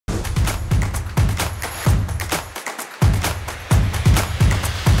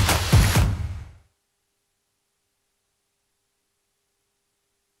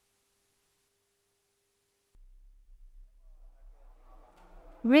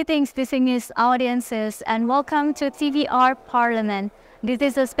Greetings, distinguished audiences, and welcome to TVR Parliament. This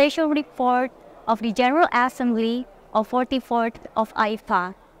is a special report of the General Assembly of 44th of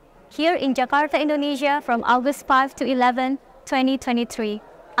AIPA, here in Jakarta, Indonesia, from August 5 to 11, 2023.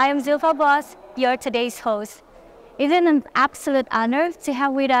 I am Zilfa Bos, your today's host. It is an absolute honor to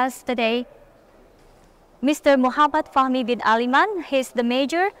have with us today Mr. Mohd Fahmi Bin Aliman. He is the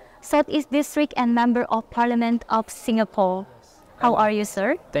Major, Southeast District and Member of Parliament of Singapore. How are you,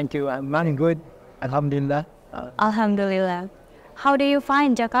 sir? Thank you. I'm good. Alhamdulillah. Alhamdulillah. How do you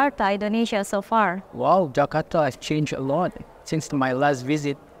find Jakarta, Indonesia so far? Wow, Jakarta has changed a lot since my last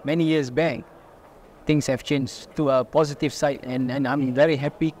visit many years back. Things have changed to a positive side, and I'm very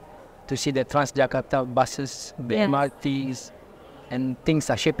happy to see the Transjakarta buses, the MRTs, and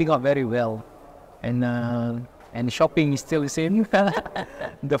things are shaping up very well. And shopping is still the same.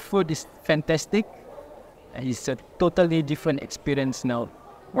 The food is fantastic. It's a totally different experience now.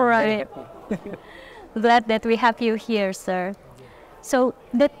 Right. Glad that we have you here, sir. So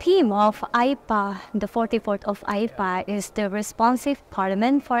the theme of AIPA, the 44th of AIPA, is the responsive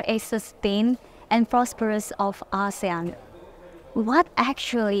parliament for a sustained and prosperous of ASEAN. What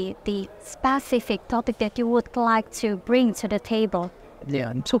actually the specific topic that you would like to bring to the table?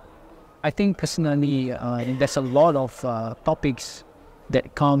 Yeah, so I think personally there's a lot of topics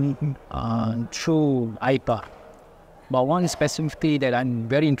that come through AIPA. But one specifically that I'm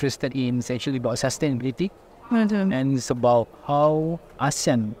very interested in is actually about sustainability. And it's about how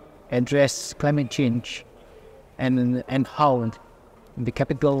ASEAN address climate change and how the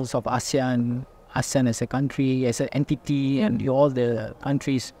capitals of ASEAN as a country, as an entity, and all the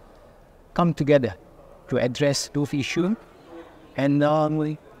countries come together to address those issues and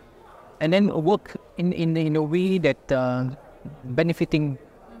then work in a way that benefiting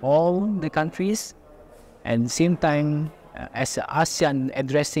all the countries, and same time as ASEAN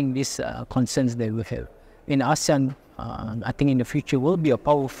addressing these concerns that we have. In ASEAN, I think in the future will be a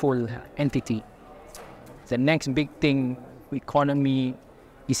powerful entity. The next big thing, economy,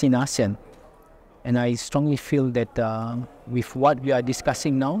 is in ASEAN. And I strongly feel that with what we are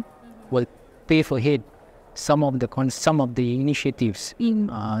discussing now, will pave ahead some of the initiatives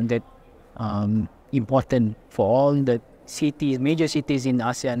that important for all the cities, major cities in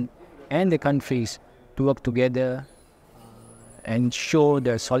ASEAN and the countries to work together and show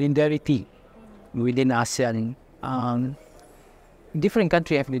the solidarity within ASEAN. Different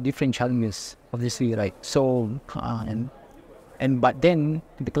countries have the different challenges, obviously, right? So, but then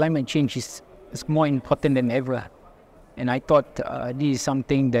the climate change is more important than ever. And I thought this is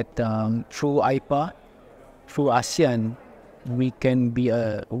something that through AIPA, through ASEAN, we can be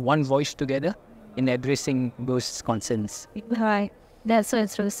one voice together in addressing those concerns. Right, that's so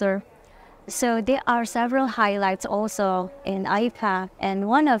true, sir. So there are several highlights also in AIPA, and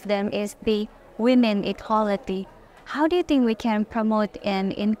one of them is the women equality. How do you think we can promote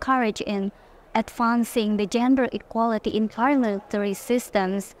and encourage in advancing the gender equality in parliamentary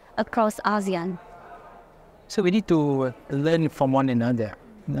systems across ASEAN? So we need to learn from one another.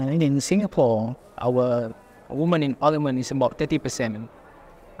 In Singapore, our women in parliament is about 30%.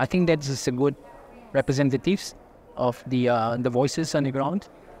 I think that's a good representatives of the voices on the ground.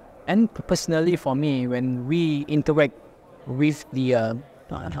 And personally for me, when we interact with the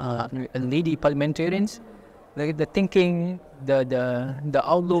lady parliamentarians, the thinking, the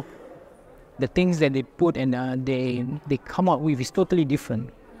outlook, the things that they put and they come up with is totally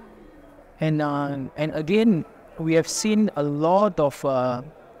different. And again, we have seen a lot of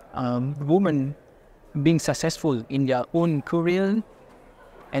women being successful in their own career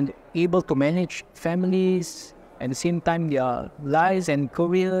and able to manage families, at the same time their lives and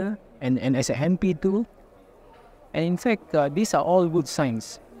career, and as an MP too. And in fact, these are all good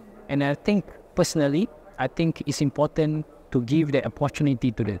signs. And I think, personally, it's important to give the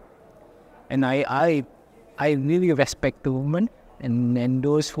opportunity to them. And I really respect the women and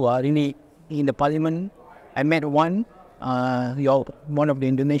those who are really in the parliament. I met one of the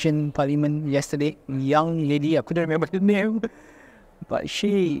Indonesian parliament yesterday, young lady, I couldn't remember the name, but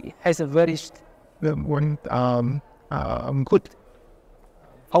she has a very good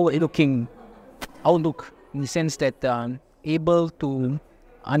outlook in the sense that able to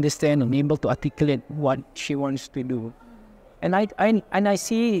understand and able to articulate what she wants to do. And I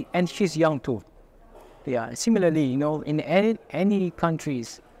see, and she's young too. Yeah, similarly, in any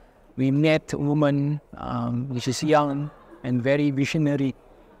countries, we met a woman which is young and very visionary.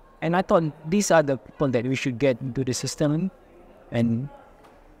 And I thought these are the people that we should get into the system and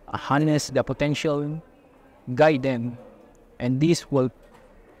harness their potential, guide them, and this will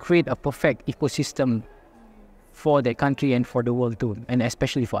create a perfect ecosystem for the country and for the world too, and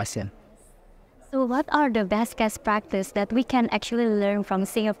especially for ASEAN. So what are the best case practice that we can actually learn from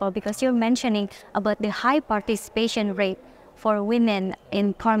Singapore? Because you're mentioning about the high participation rate for women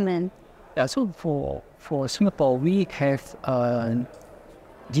in parliament. Yeah, so for Singapore, we have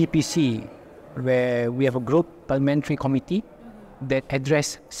GPC, where we have a group parliamentary committee that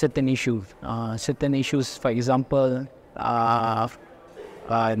address certain issues. For example,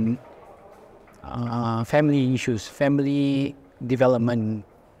 family issues, family development,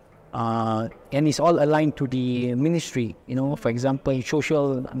 and it's all aligned to the ministry. For example,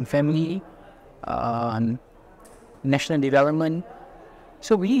 social and family, national development.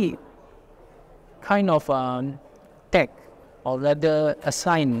 So we kind of tag, or rather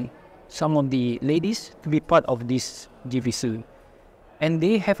assign, some of the ladies to be part of this GVC. And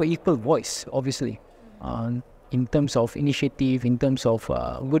they have an equal voice, obviously, in terms of initiative, in terms of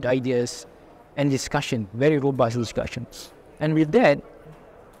good ideas and discussion, very robust discussions. And with that,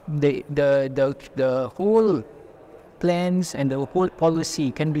 the whole plans and the whole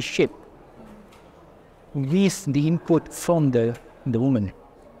policy can be shaped with the input from the woman.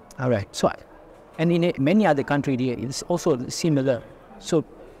 All right. So, and in many other countries, it's also similar. So,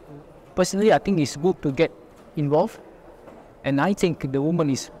 personally, I think it's good to get involved, and I think the woman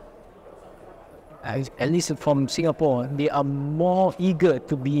is, at least from Singapore, they are more eager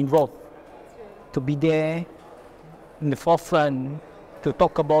to be involved, to be there in the forefront, to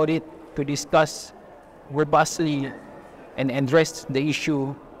talk about it, to discuss robustly, and address the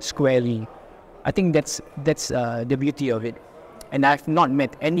issue squarely. I think that's the beauty of it. And I've not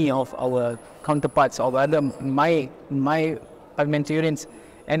met any of our counterparts, or rather my parliamentarians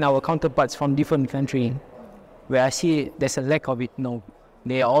and our counterparts from different countries, where I see there's a lack of it. No,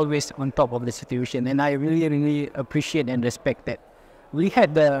 they are always on top of the situation, and I really, really appreciate and respect that. We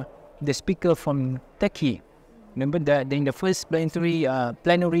had the speaker from Turkey. Remember that in the first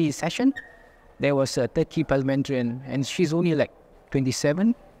plenary session, there was a Turkey parliamentarian, and she's only like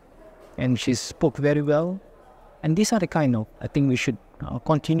 27, and she spoke very well. And these are the kind of, I think we should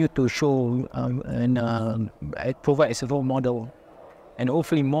continue to show and provide as a role model, and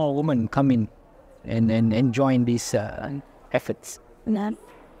hopefully more women come in and join these efforts.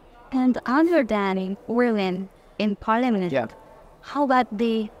 And other than women in parliament, how about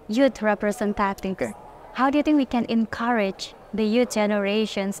the youth representatives? Okay. How do you think we can encourage the youth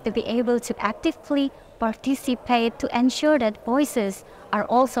generations to be able to actively participate to ensure that voices are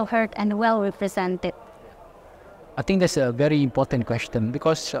also heard and well represented? I think that's a very important question,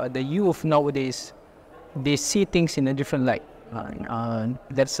 because the youth nowadays, they see things in a different light.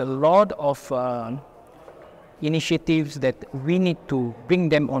 There's a lot of initiatives that we need to bring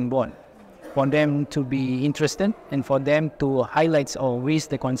them on board, for them to be interested and for them to highlight or raise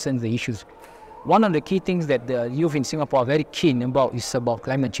the concerns, the issues. One of the key things that the youth in Singapore are very keen about is about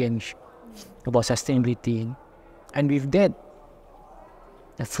climate change, about sustainability. And with that,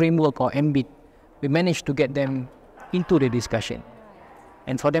 a framework or ambit, we managed to get them into the discussion,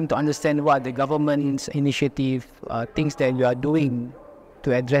 and for them to understand what the government's initiative, things that we are doing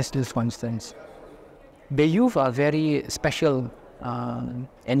to address those concerns. The youth are very special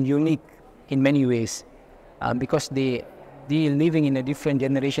and unique in many ways, because they living in a different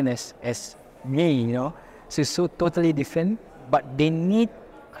generation as me, So it's so totally different, but they need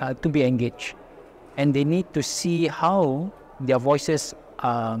to be engaged, and they need to see how their voices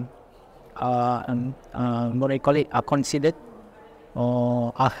are considered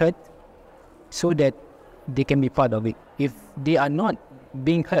or are heard, so that they can be part of it. If they are not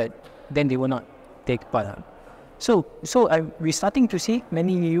being heard, then they will not take part of it. So we're starting to see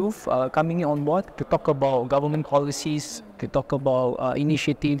many youth coming on board to talk about government policies, to talk about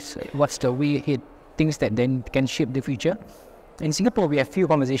initiatives, what's the way ahead, things that then can shape the future. In Singapore, we have few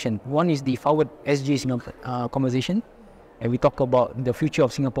conversations. One is the Forward SG Singapore conversation, and we talk about the future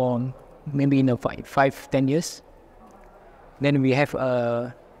of Singapore maybe in 5-10 years. Then we have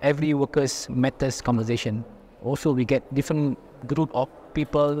Every Workers Matters conversation. Also, we get different group of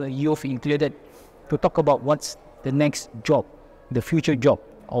people, youth included, to talk about what's the next job, the future job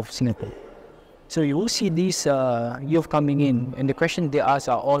of Singapore. So you will see these youth coming in, and the questions they ask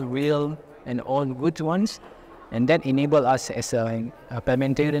are all real and all good ones, and that enable us as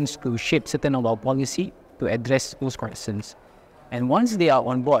parliamentarians to shape certain of our policy to address those questions. And once they are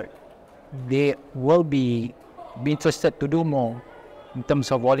on board, they will be interested to do more in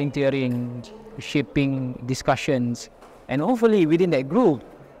terms of volunteering, shaping discussions, and hopefully within that group,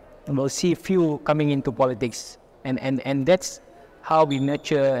 we'll see few coming into politics, and that's how we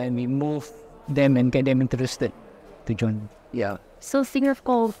nurture and we move them and get them interested to join. Yeah. So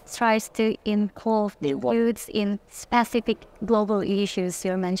Singapore tries to include youths in specific global issues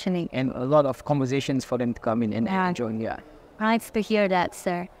you're mentioning. And a lot of conversations for them to come in and join. Yeah. Nice to hear that,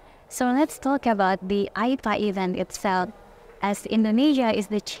 sir. So let's talk about the AIPA event itself. As Indonesia is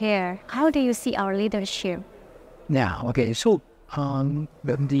the chair, how do you see our leadership? Yeah, okay. So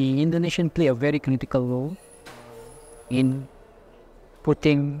the Indonesian play a very critical role in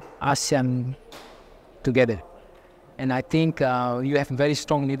putting ASEAN together. And I think you have very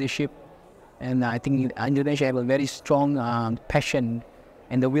strong leadership, and I think Indonesia have a very strong passion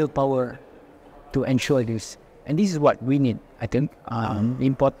and the willpower to ensure this. And this is what we need, I think.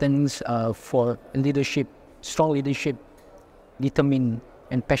 Importance for leadership, strong leadership, determined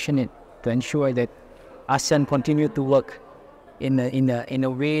and passionate to ensure that ASEAN continue to work in a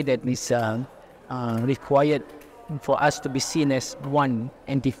way that is required for us to be seen as one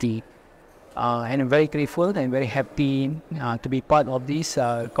entity. And I'm very grateful and very happy to be part of this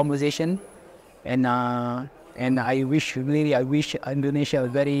conversation. And I wish Indonesia a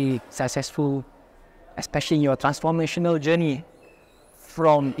very successful, especially in your transformational journey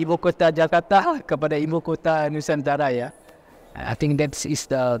from Ibu Kota Jakarta kepada Ibu Kota Nusantara. Yeah, I think that is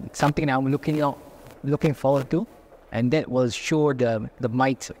something I'm looking forward to, and that will show the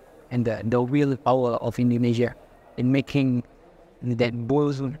might and the willpower of Indonesia in making that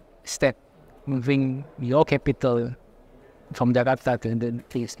bold step, moving your capital from Jakarta to the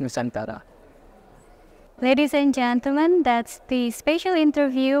Nusantara. Ladies and gentlemen, that's the special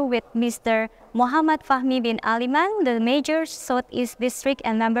interview with Mr. Mohd Fahmi Bin Aliman, the Major Southeast District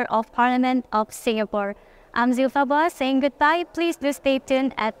and Member of Parliament of Singapore. I'm Zilfa Boas saying goodbye. Please do stay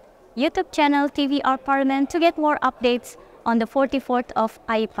tuned at YouTube channel TVR Parliament to get more updates on the 44th of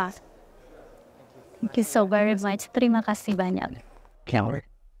AIPA. Thank you so very much. Terima kasih banyak. Can't wait.